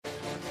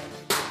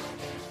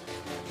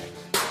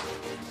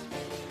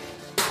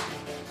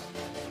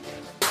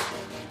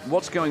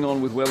What's going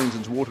on with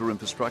Wellington's water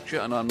infrastructure?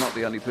 And I'm not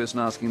the only person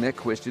asking that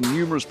question.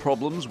 Numerous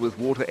problems with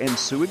water and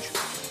sewage.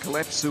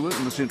 Collapsed sewer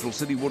in the central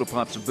city, water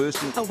pipes are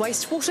bursting. A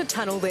wastewater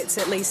tunnel that's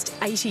at least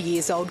 80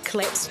 years old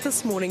collapsed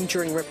this morning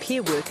during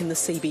repair work in the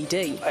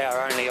CBD.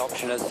 Our only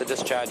option is to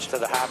discharge to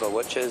the harbour,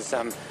 which is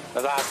the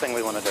last thing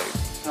we want to do.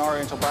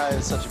 Oriental Bay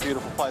is such a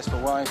beautiful place for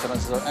Wellington,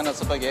 and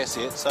it's a big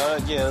asset, so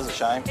yeah, it is a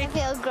shame. I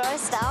feel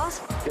grossed out.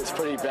 It's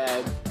pretty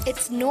bad.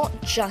 It's not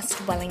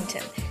just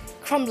Wellington.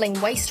 Crumbling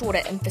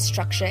wastewater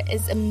infrastructure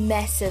is a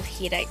massive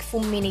headache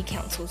for many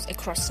councils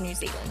across New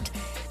Zealand.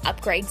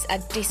 Upgrades are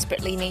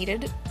desperately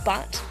needed,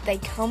 but they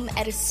come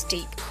at a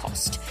steep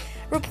cost.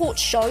 Reports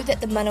show that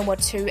the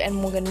Manawatu and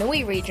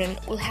Wanganui region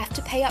will have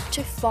to pay up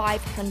to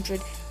 $500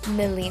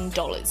 million.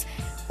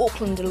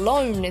 Auckland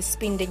alone is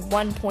spending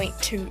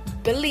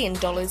 $1.2 billion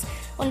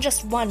on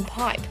just one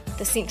pipe,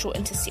 the Central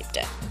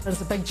Interceptor.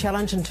 It's a big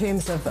challenge in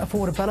terms of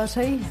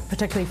affordability,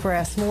 particularly for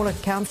our smaller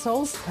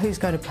councils. Who's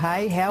going to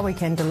pay, how we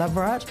can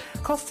deliver it.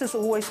 Cost has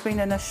always been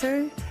an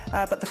issue,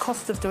 but the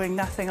cost of doing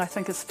nothing I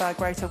think is far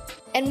greater.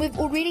 And we've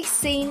already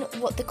seen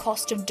what the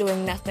cost of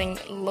doing nothing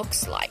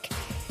looks like.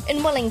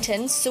 In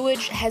Wellington,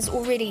 sewage has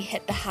already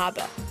hit the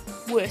harbour.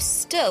 Worse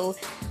still,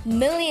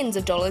 millions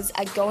of dollars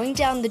are going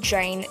down the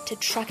drain to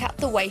truck out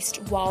the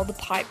waste while the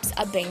pipes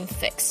are being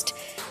fixed.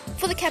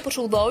 For the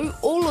capital though,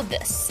 all of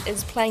this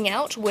is playing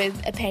out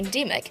with a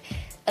pandemic,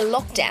 a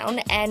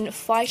lockdown and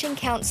fighting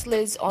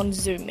councillors on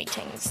Zoom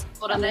meetings.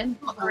 Hold on, that's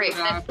not correct.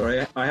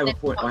 Sorry, I have a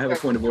point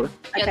of order.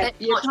 Yeah,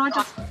 that's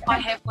I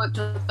have worked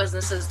with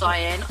businesses,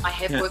 Diane. I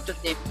have worked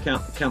with them.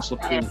 Councillor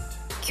Paul.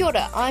 Kia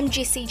ora, I'm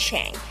Jessie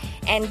Chang,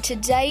 and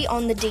today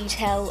on The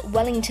Detail,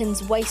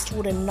 Wellington's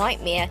wastewater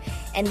nightmare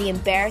and the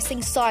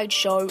embarrassing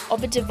sideshow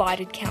of a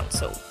divided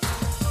council.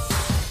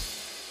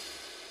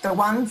 The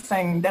one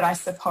thing that I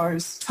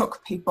suppose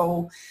took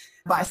people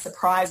by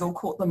surprise or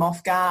caught them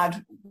off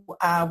guard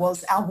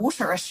was our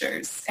water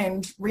issues,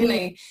 and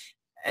really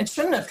it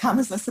shouldn't have come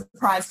as a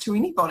surprise to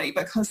anybody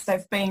because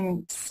they've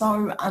been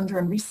so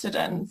underinvested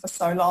in for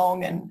so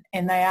long and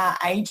they are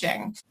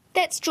ageing.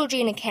 That's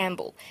Georgina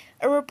Campbell,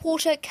 a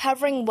reporter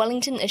covering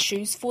Wellington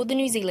issues for the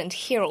New Zealand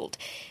Herald.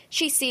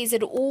 She says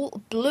it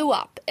all blew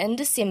up in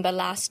December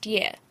last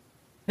year.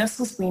 This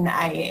was when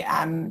a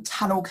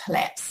tunnel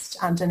collapsed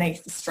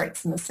underneath the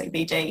streets in the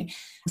CBD,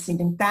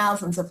 sending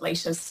thousands of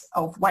litres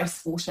of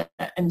wastewater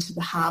into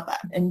the harbour.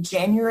 In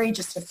January,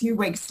 just a few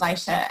weeks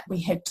later,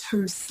 we had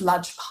 2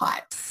 sludge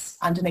pipes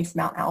underneath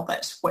Mount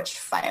Albert, which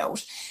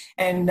failed.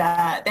 And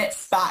that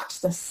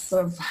sparked this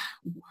sort of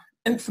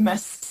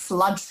infamous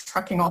sludge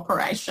trucking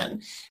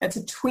operation. It's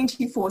a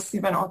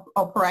 24/7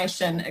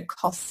 operation. It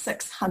costs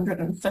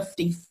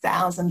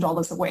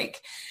 $650,000 a week.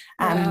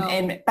 Wow.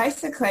 And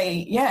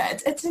basically,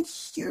 it's a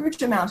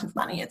huge amount of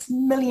money. It's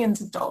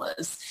millions of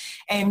dollars.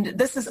 And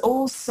this is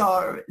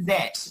also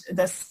that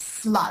the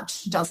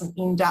sludge doesn't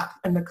end up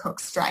in the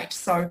Cook Strait.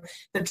 So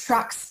the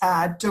trucks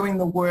are doing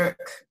the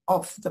work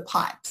of the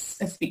pipes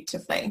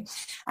effectively.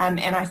 And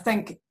I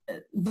think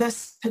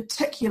this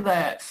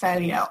particular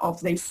failure of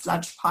these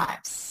sludge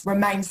pipes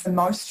remains the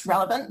most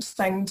relevant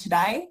thing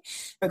today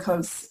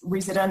because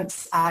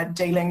residents are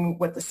dealing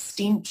with the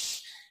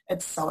stench.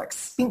 It's so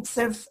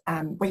expensive.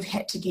 We've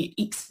had to get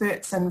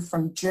experts in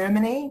from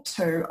Germany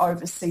to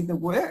oversee the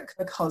work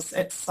because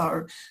it's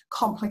so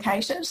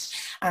complicated.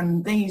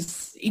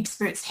 These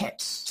experts had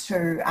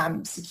to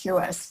secure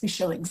a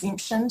special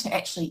exemption to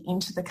actually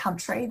enter the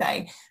country.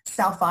 They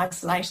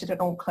self-isolated in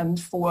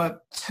Auckland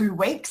for 2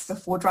 weeks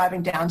before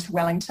driving down to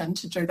Wellington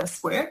to do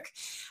this work.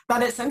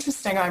 But it's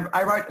interesting,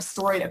 I wrote a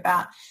story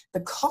about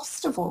the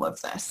cost of all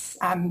of this,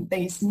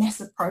 these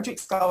massive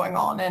projects going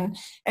on, and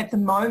at the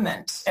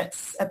moment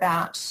it's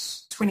about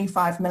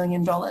 $25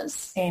 million,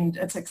 and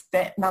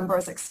that number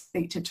is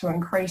expected to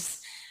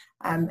increase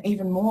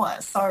even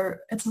more. So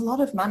it's a lot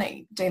of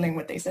money dealing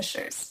with these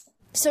issues.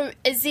 So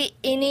is there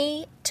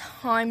any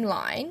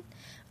timeline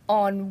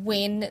on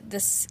when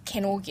this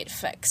can all get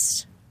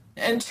fixed?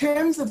 In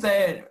terms of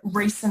the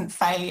recent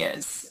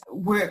failures,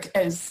 work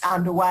is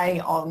underway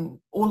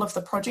on all of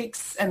the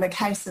projects. In the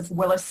case of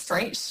Willis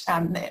Street,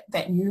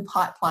 that new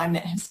pipeline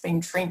that has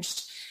been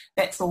trenched,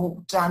 that's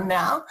all done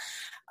now.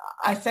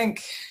 I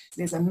think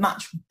there's a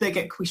much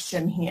bigger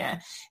question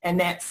here, and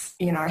that's,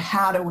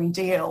 how do we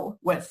deal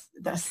with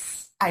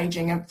this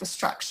ageing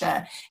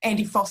infrastructure?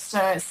 Andy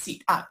Foster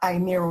set up a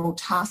mayoral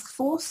task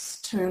force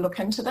to look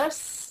into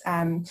this.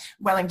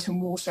 Wellington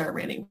Water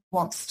really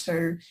wants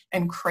to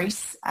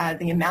increase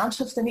the amount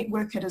of the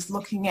network it is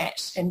looking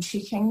at and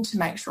checking to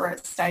make sure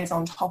it stays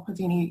on top of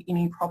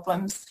any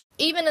problems.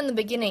 Even in the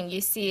beginning, you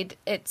said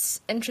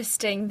it's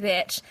interesting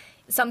that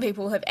some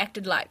people have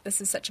acted like this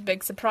is such a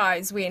big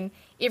surprise when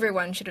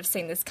everyone should have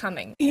seen this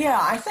coming. Yeah,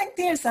 I think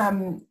there's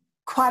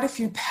quite a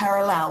few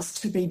parallels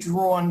to be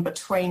drawn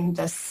between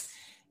this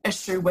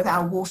issue with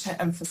our water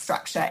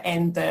infrastructure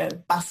and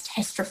the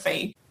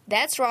bus-tastrophe.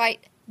 That's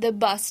right, the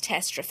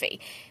bus-tastrophe,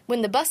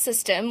 when the bus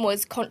system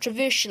was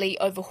controversially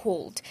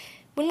overhauled.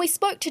 When we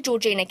spoke to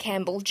Georgina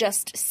Campbell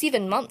just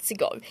 7 months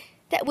ago,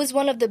 that was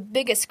one of the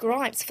biggest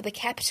gripes for the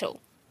capital.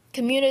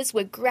 Commuters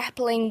were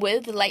grappling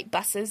with late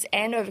buses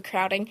and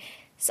overcrowding.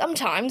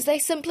 Sometimes they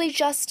simply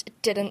just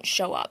didn't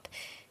show up.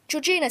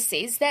 Georgina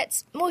says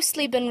that's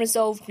mostly been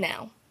resolved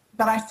now.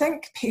 But I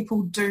think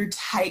people do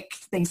take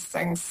these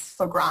things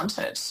for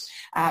granted,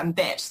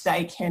 that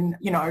they can,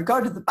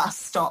 go to the bus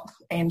stop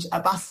and a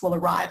bus will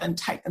arrive and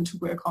take them to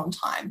work on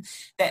time,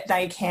 that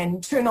they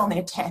can turn on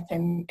their tap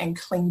and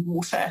clean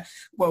water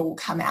will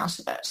come out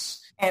of it.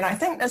 And I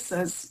think this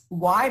is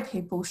why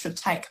people should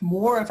take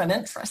more of an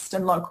interest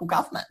in local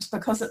government,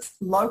 because it's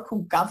local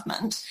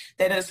government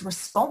that is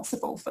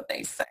responsible for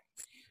these things.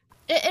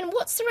 And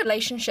what's the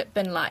relationship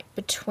been like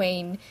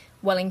between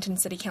Wellington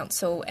City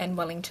Council and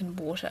Wellington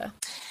Water?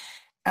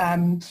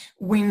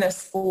 When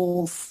this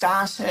all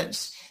started,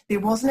 there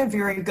wasn't a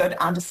very good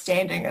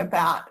understanding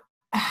about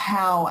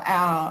how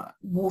our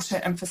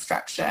water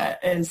infrastructure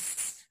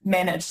is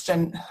managed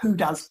and who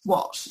does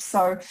what.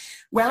 So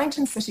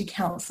Wellington City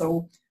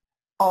Council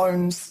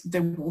owns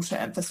the water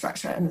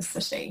infrastructure in the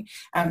city.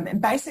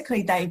 And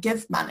basically they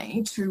give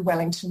money to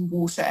Wellington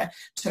Water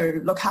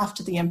to look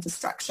after the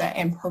infrastructure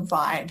and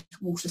provide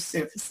water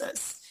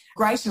services.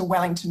 Greater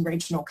Wellington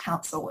Regional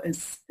Council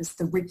is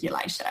the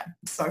regulator.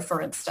 So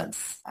for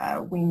instance,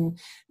 when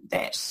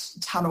that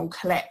tunnel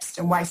collapsed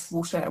and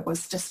wastewater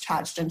was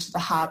discharged into the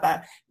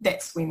harbour,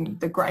 that's when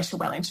the Greater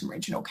Wellington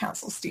Regional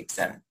Council steps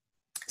in.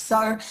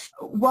 So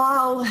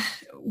while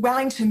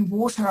Wellington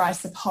Water, I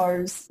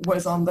suppose,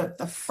 was on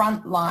the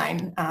front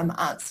line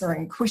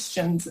answering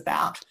questions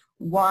about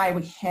why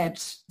we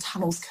had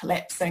tunnels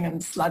collapsing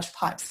and sludge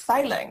pipes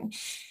failing,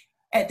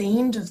 at the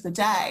end of the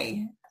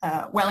day,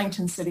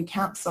 Wellington City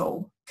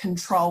Council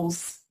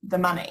controls the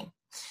money.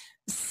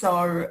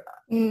 So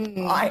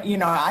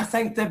I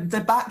think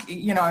the buck,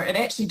 it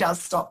actually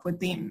does stop with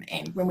them.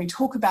 And when we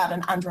talk about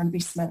an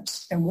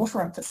underinvestment in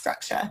water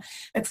infrastructure,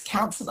 it's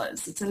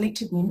councillors, it's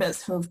elected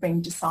members who have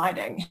been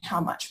deciding how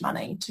much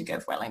money to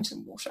give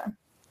Wellington Water.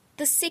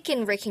 The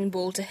second wrecking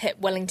ball to hit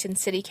Wellington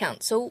City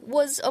Council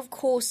was, of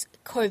course,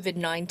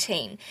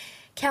 COVID-19.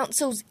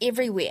 Councils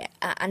everywhere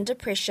are under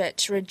pressure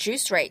to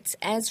reduce rates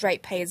as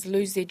ratepayers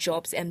lose their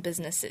jobs and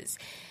businesses.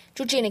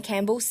 Georgina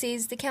Campbell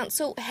says the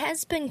council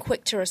has been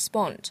quick to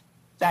respond.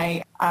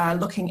 They are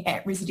looking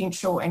at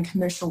residential and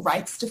commercial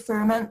rates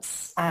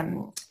deferments.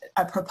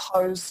 A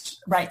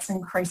proposed rates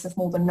increase of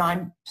more than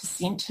 9%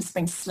 has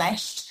been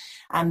slashed.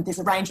 There's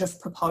a range of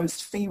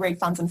proposed fee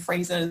refunds and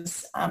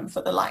freezes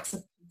for the likes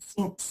of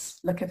consents,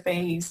 liquor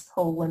fees,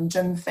 pool and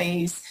gym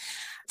fees.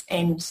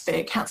 And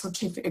the Council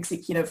Chief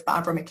Executive,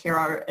 Barbara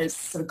McKerrow, is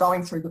sort of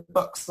going through the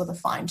books with a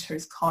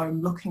fine-tooth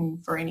comb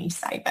looking for any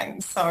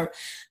savings. So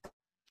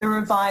the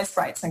revised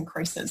rates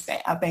increases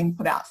that are being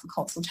put out for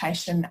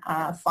consultation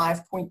are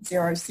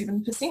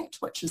 5.07%,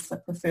 which is the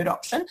preferred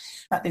option,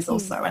 but there's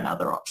also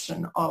another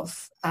option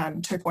of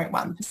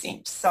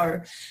 2.1%.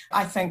 So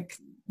I think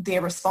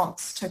their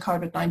response to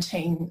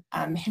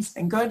COVID-19 has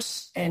been good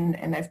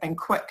and they've been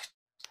quick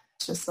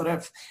to sort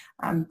of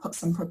put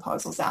some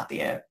proposals out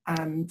there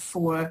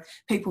for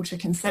people to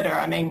consider.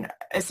 I mean,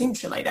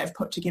 essentially they've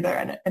put together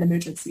an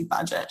emergency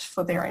budget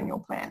for their annual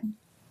plan.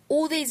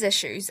 All these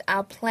issues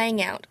are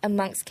playing out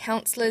amongst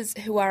councillors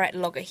who are at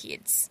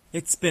loggerheads.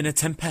 It's been a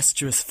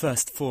tempestuous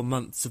first 4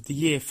 months of the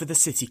year for the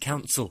City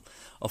Council,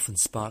 often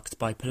sparked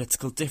by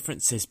political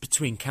differences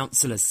between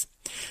councillors.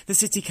 The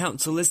City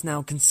Council is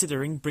now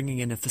considering bringing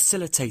in a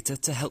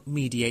facilitator to help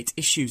mediate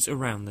issues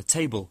around the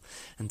table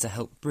and to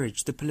help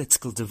bridge the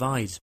political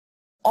divide.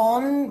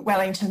 On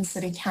Wellington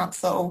City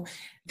Council,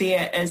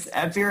 there is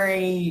a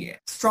very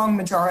strong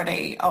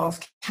majority of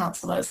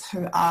councillors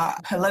who are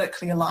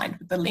politically aligned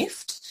with the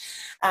left.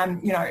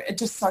 It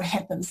just so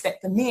happens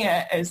that the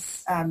mayor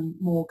is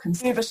more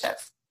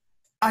conservative.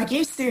 I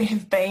guess there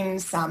have been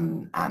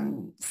some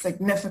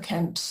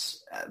significant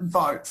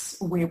votes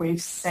where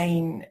we've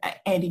seen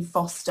Andy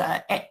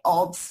Foster at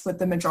odds with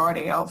the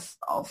majority of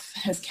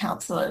his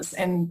councillors.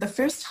 And the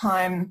first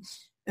time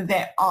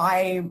that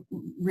I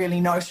really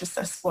noticed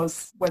this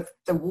was with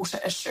the water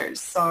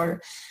issues. So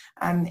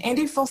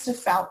Andy Foster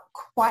felt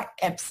quite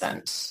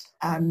absent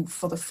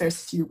for the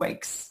first few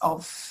weeks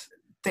of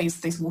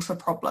these water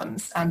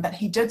problems, but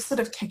he did sort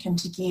of kick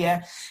into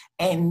gear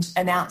and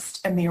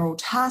announced a mayoral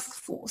task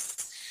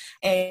force.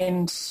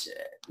 And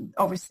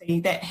obviously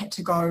that had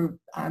to go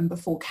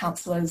before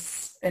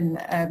councillors in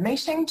a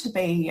meeting to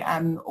be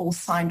all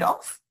signed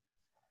off.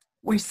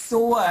 We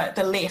saw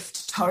the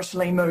left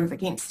totally move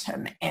against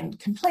him and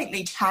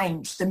completely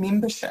change the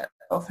membership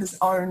of his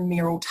own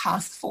mayoral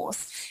task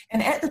force.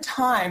 And at the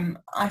time,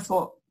 I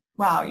thought,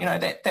 wow,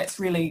 that's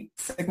really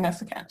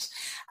significant.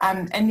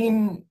 And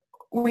then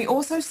we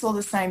also saw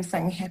the same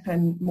thing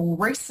happen more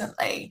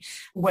recently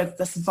with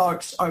this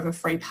vote over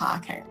free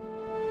parking.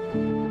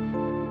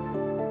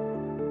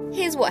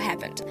 Here's what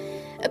happened.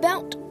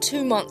 About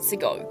 2 months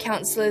ago,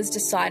 councillors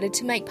decided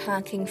to make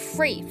parking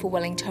free for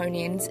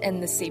Wellingtonians in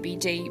the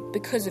CBD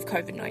because of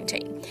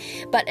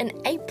COVID-19. But in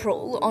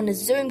April, on a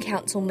Zoom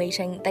council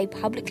meeting, they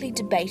publicly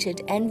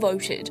debated and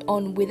voted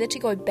on whether to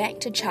go back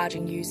to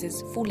charging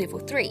users for level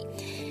 3.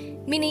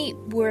 Many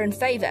were in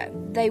favour.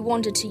 They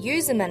wanted to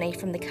use the money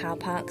from the car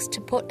parks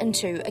to put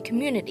into a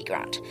community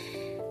grant.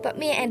 But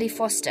Mayor Andy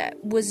Foster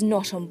was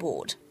not on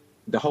board.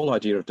 The whole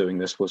idea of doing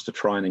this was to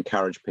try and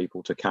encourage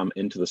people to come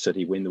into the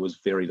city when there was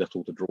very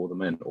little to draw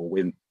them in, or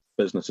when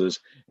businesses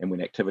and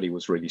when activity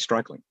was really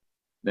struggling.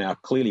 Now,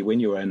 clearly, when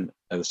you're in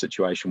a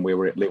situation where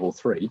we're at level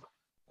 3,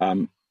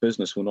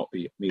 business will not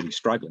be merely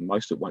struggling.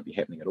 Most of it won't be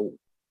happening at all,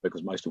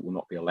 because most of it will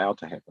not be allowed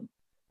to happen.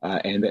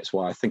 And that's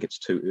why I think it's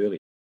too early.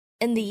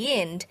 In the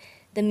end,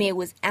 the mayor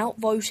was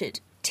outvoted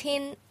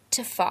 10-5.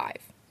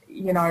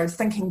 You know,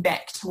 thinking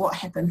back to what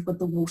happened with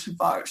the water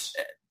vote,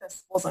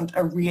 this wasn't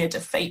a rare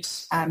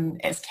defeat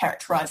as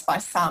characterised by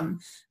some,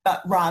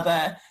 but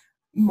rather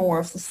more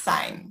of the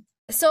same.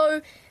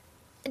 So,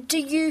 do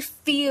you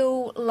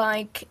feel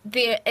like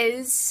there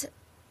is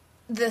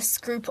this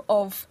group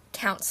of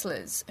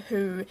councillors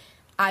who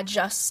are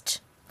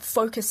just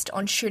focused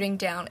on shooting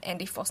down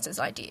Andy Foster's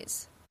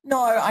ideas? No,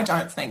 I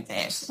don't think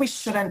that. We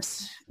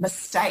shouldn't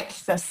mistake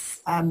this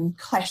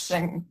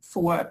clashing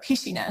for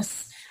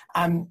pettiness.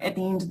 At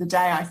the end of the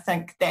day, I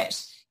think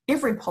that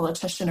every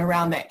politician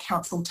around that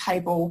council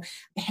table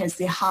has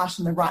their heart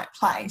in the right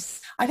place.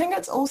 I think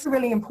it's also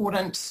really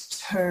important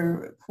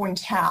to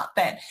point out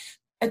that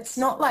it's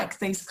not like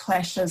these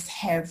clashes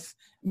have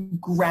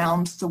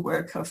ground the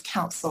work of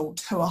council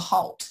to a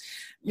halt.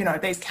 You know,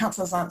 these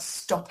councillors aren't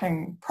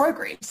stopping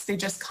progress. They're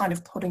just kind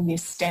of putting their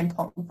stamp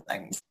on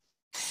things.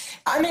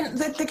 I mean,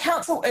 the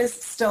council is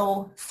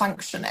still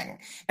functioning.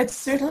 It's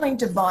certainly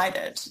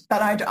divided,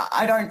 but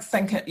I don't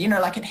think it,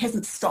 it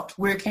hasn't stopped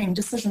working.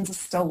 Decisions are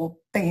still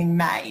being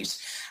made.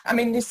 I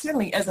mean, there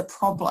certainly is a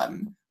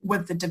problem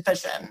with the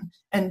division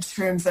in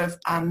terms of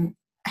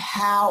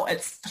how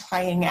it's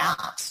playing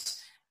out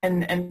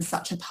in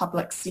such a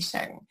public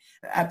setting.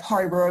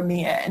 Poribura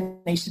Mayor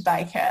Anita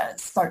Baker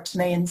spoke to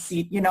me and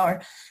said,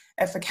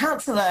 if a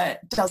councillor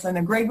doesn't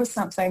agree with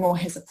something or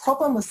has a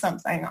problem with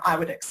something, I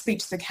would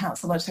expect the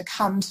councillor to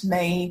come to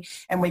me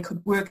and we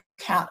could work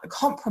out a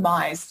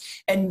compromise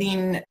and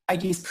then, I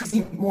guess,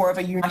 present more of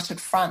a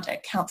united front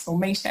at council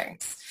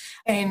meetings.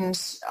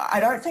 And I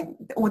don't think,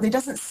 or there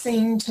doesn't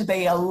seem to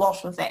be a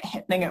lot of that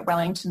happening at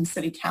Wellington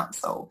City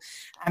Council.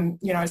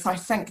 So I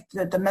think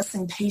that the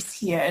missing piece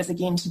here is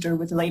again to do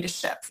with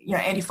leadership.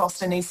 Andy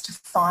Foster needs to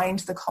find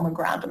the common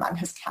ground among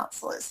his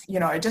councillors.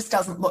 It just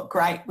doesn't look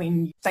great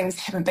when things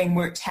haven't been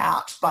worked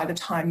out by the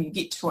time you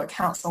get to a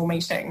council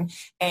meeting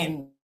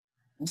and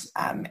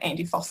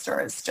Andy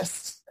Foster is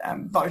just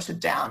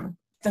voted down.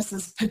 This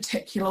is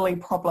particularly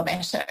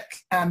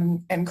problematic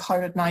in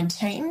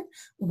COVID-19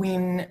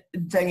 when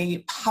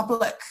the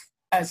public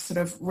are sort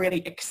of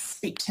really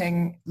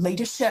expecting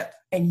leadership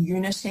and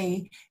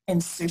unity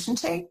and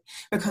certainty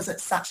because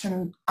it's such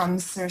an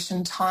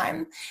uncertain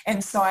time.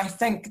 And so I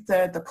think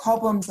the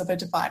problems of a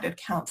divided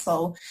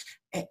council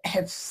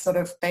have sort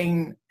of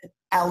been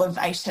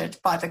elevated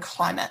by the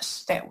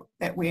climate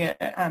that we're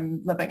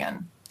living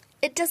in.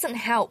 It doesn't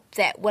help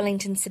that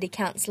Wellington City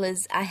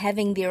councillors are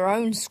having their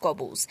own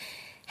squabbles.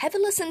 Have a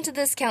listen to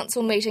this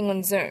council meeting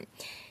on Zoom.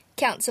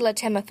 Councillor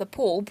Tamitha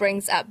Paul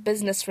brings up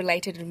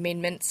business-related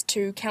amendments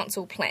to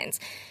council plans,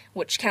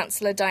 which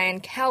Councillor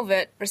Diane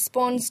Calvert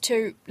responds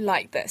to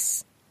like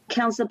this.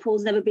 Councillor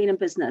Paul's never been in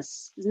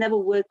business. He's never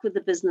worked with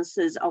the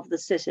businesses of the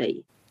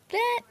city.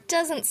 That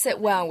doesn't sit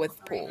well with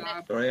Paul.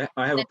 Sorry,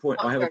 I have a point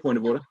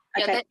of order.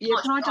 Okay.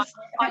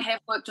 I have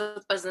worked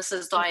with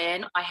businesses,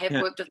 Diane. I have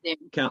worked with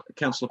them.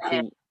 Councillor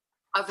Paul.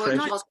 I've worked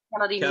with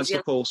hospitality.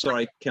 Councillor Paul,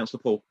 sorry,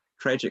 Councillor Paul.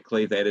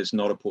 Tragically, that is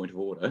not a point of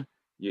order.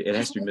 It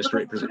has to be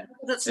misrepresented.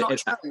 It's not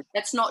true.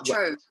 It's not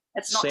true.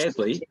 It's not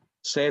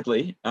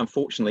Sadly,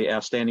 unfortunately,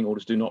 our standing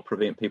orders do not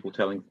prevent people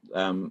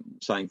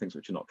saying things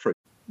which are not true.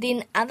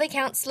 Then other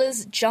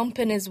councillors jump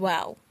in as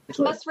well.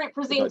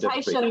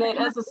 Misrepresentation,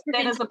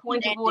 that is a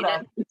point of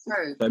order.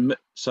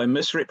 So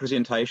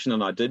misrepresentation,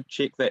 and I did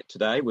check that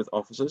today with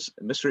officers,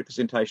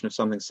 misrepresentation of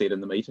something said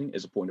in the meeting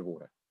is a point of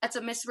order. It's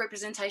a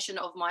misrepresentation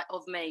of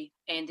me,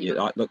 Andy.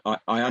 Yeah,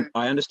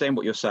 I understand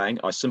what you're saying.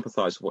 I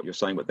sympathise with what you're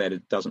saying, but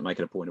that doesn't make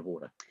it a point of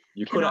order.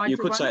 You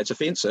could say it's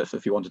offensive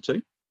if you wanted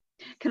to.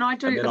 Can I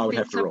do? And then I would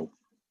have to rule.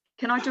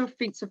 Can I do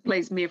offensive,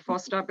 please, Mayor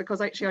Foster?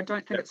 Because actually, I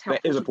don't think it's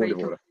helpful. That is a point of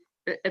order.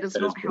 It is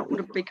not helpful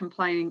to be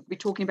complaining. We're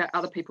talking about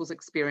other people's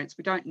experience.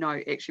 We don't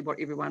know actually what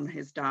everyone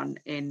has done.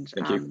 And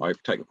thank you. I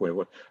take the point of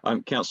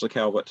order. Councillor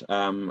Calvert,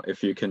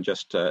 if you can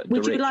just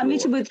would you like me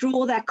to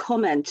withdraw that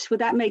comment? Would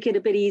that make it a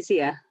bit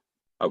easier?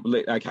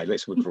 Okay,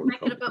 let's withdraw the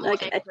comment. Make it a bit more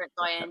accurate,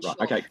 Diane. Right, sure.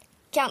 okay.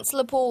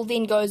 Councillor Paul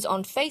then goes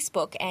on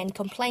Facebook and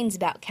complains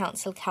about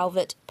Councillor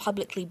Calvert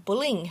publicly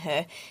bullying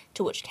her,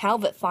 to which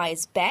Calvert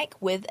fires back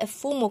with a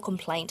formal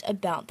complaint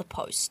about the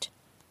post.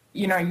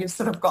 You've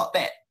sort of got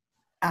that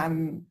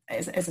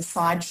as a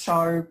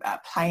sideshow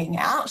playing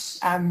out.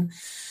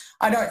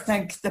 I don't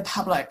think the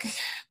public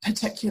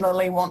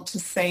particularly want to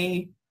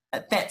see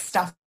that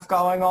stuff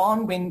going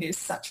on when there's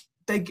such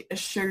big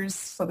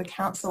issues for the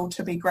council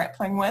to be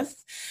grappling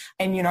with.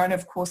 And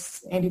of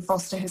course, Andy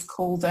Foster has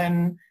called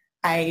in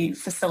a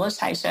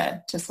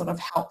facilitator to sort of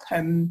help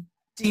him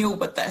deal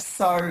with this.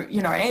 So,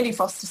 Andy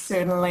Foster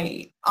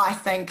certainly, I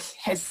think,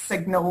 has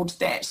signalled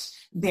that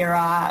there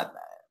are,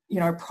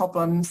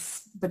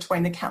 problems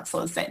between the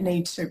councillors that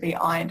need to be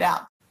ironed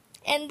out.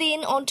 And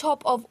then on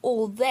top of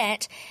all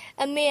that,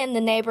 a mayor in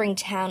the neighbouring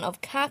town of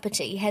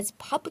Kapiti has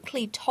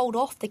publicly told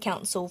off the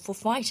council for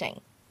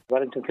fighting.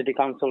 Wellington City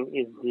Council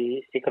is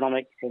the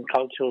economic and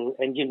cultural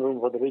engine room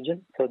for the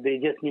region, so they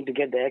just need to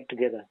get their act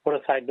together,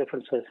 put aside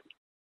differences.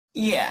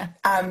 Yeah,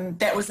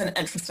 that was an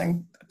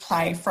interesting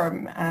play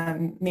from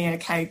Mayor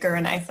K.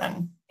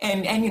 Gurunathan.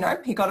 And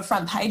he got a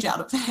front page out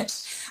of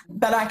that.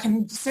 But I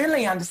can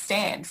certainly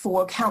understand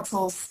for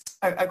councils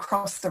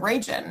across the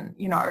region,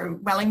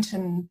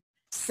 Wellington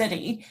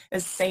City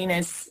is seen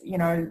as,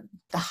 the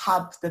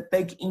hub, the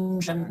big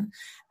engine,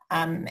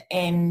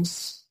 and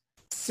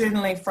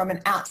certainly from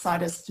an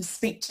outsider's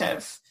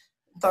perspective,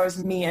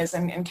 those mayors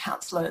and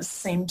councillors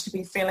seem to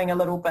be feeling a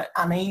little bit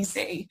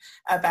uneasy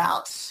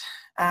about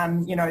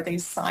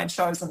these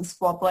sideshows and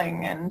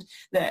squabbling and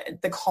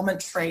the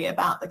commentary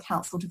about the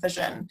council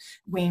division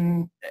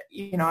when,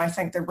 I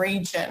think the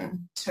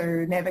region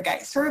to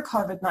navigate through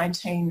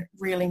COVID-19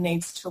 really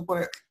needs to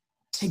work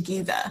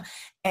together.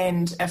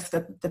 And if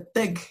the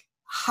big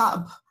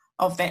hub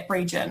of that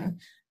region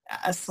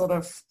are sort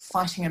of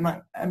fighting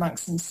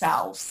amongst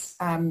themselves,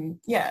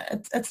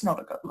 it's not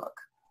a good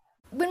look.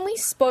 When we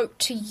spoke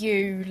to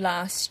you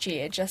last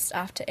year, just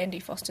after Andy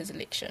Foster's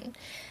election,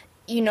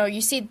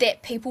 you said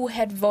that people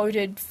had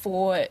voted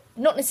for,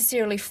 not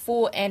necessarily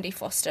for Andy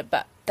Foster,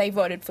 but they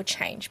voted for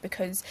change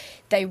because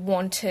they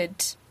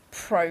wanted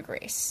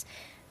progress.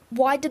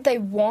 Why did they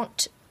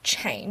want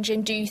change,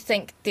 and do you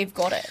think they've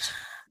got it?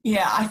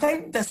 Yeah, I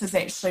think this is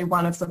actually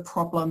one of the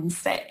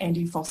problems that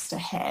Andy Foster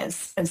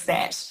has, is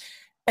that,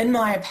 in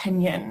my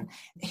opinion,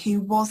 he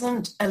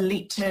wasn't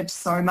elected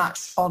so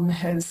much on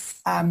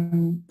his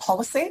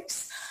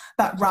policies,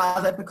 but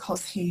rather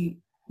because he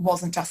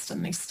wasn't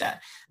Justin Lester.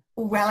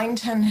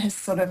 Wellington has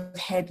sort of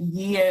had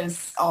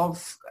years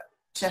of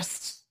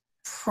just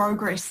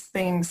progress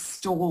being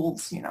stalled,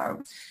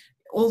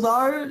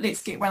 Although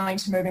Let's Get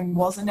Wellington Moving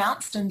was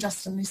announced in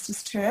Justin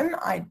Lester's term,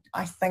 I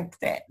think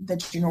that the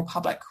general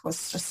public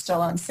was just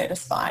still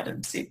unsatisfied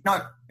and said,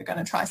 no, we're going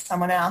to try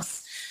someone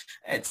else.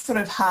 It's sort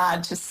of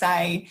hard to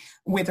say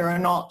whether or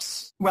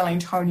not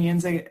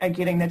Wellingtonians are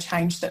getting the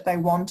change that they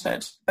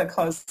wanted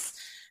because,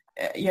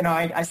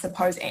 I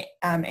suppose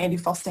Andy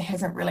Foster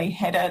hasn't really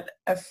had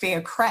a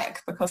fair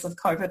crack because of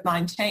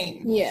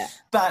COVID-19. Yeah.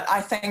 But I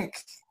think,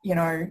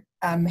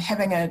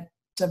 having a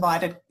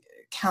divided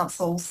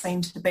council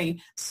seem to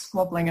be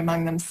squabbling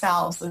among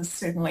themselves is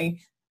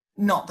certainly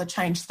not the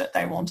change that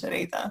they wanted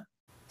either.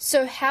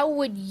 So how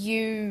would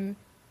you,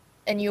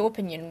 in your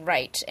opinion,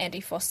 rate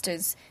Andy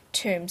Foster's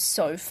term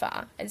so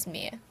far as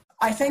mayor?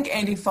 I think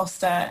Andy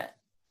Foster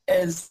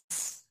is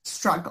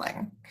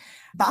struggling,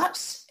 but,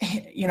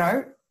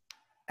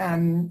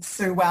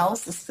 Sue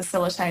Wells, this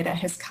facilitator,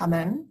 has come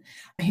in.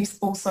 He's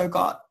also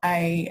got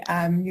a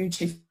new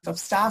chief of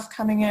staff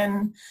coming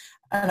in,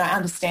 and I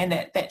understand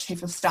that that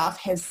chief of staff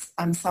has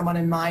someone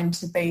in mind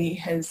to be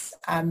his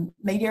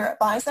media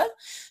advisor.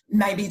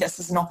 Maybe this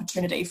is an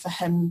opportunity for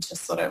him to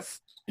sort of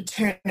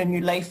turn a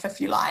new leaf,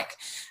 if you like.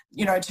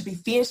 To be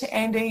fair to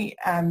Andy,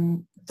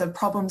 the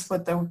problems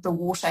with the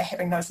water,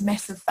 having those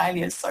massive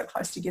failures so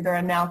close together,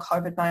 and now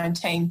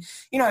COVID-19,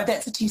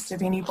 that's a test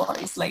of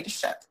anybody's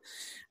leadership.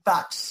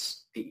 But,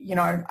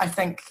 I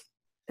think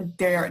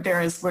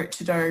there is work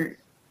to do.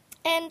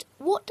 And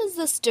what does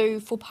this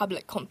do for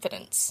public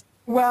confidence?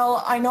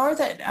 Well, I know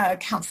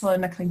that Councillor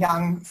Nicola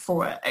Young,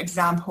 for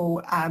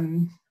example,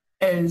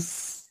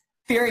 is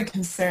very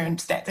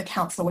concerned that the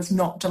council is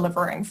not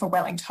delivering for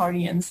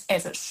Wellingtonians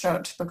as it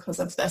should because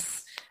of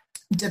this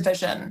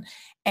division.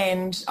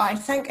 And I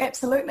think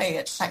absolutely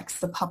it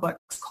shakes the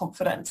public's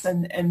confidence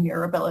in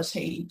their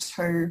ability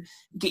to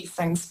get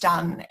things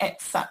done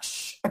at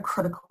such a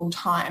critical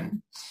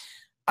time.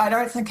 I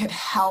don't think it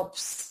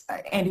helps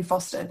Andy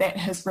Foster that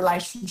his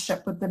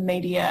relationship with the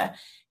media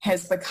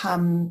has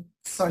become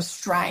so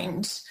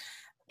strained,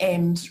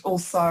 and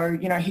also,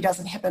 he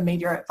doesn't have a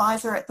media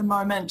advisor at the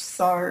moment,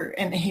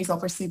 and he's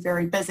obviously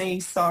very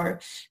busy, so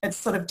it's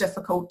sort of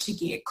difficult to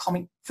get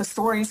comment for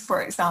stories,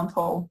 for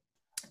example,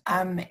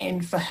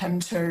 and for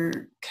him to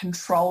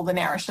control the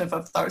narrative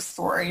of those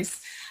stories,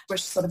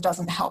 which sort of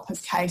doesn't help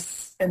his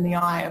case in the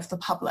eye of the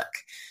public.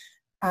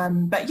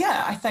 But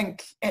yeah, I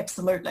think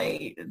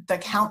absolutely the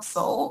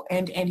council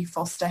and Andy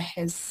Foster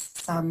has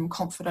some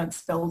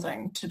confidence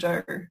building to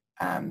do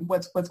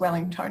with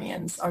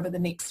Wellingtonians over the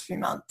next few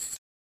months.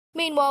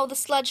 Meanwhile, the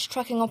sludge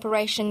trucking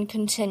operation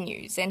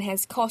continues and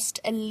has cost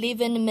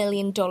 $11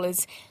 million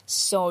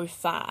so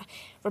far.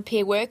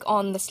 Repair work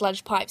on the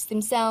sludge pipes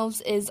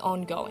themselves is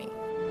ongoing.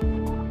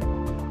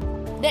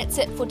 That's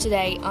it for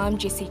today. I'm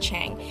Jessie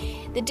Chang.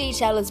 The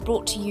Detail is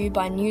brought to you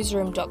by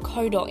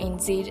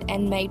newsroom.co.nz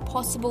and made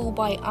possible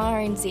by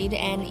RNZ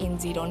and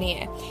NZ On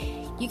Air.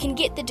 You can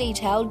get The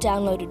Detail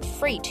downloaded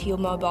free to your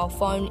mobile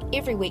phone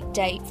every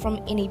weekday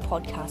from any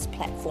podcast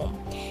platform.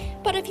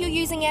 But if you're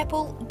using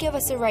Apple, give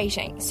us a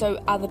rating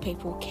so other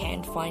people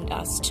can find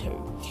us too.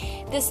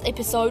 This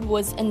episode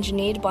was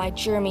engineered by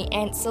Jeremy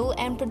Ansell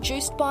and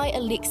produced by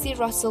Alexi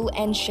Russell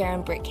and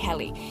Sharon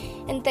Breck-Kelly.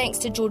 And thanks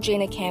to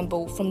Georgina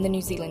Campbell from the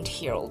New Zealand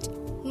Herald.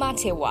 Mā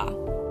te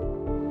wā.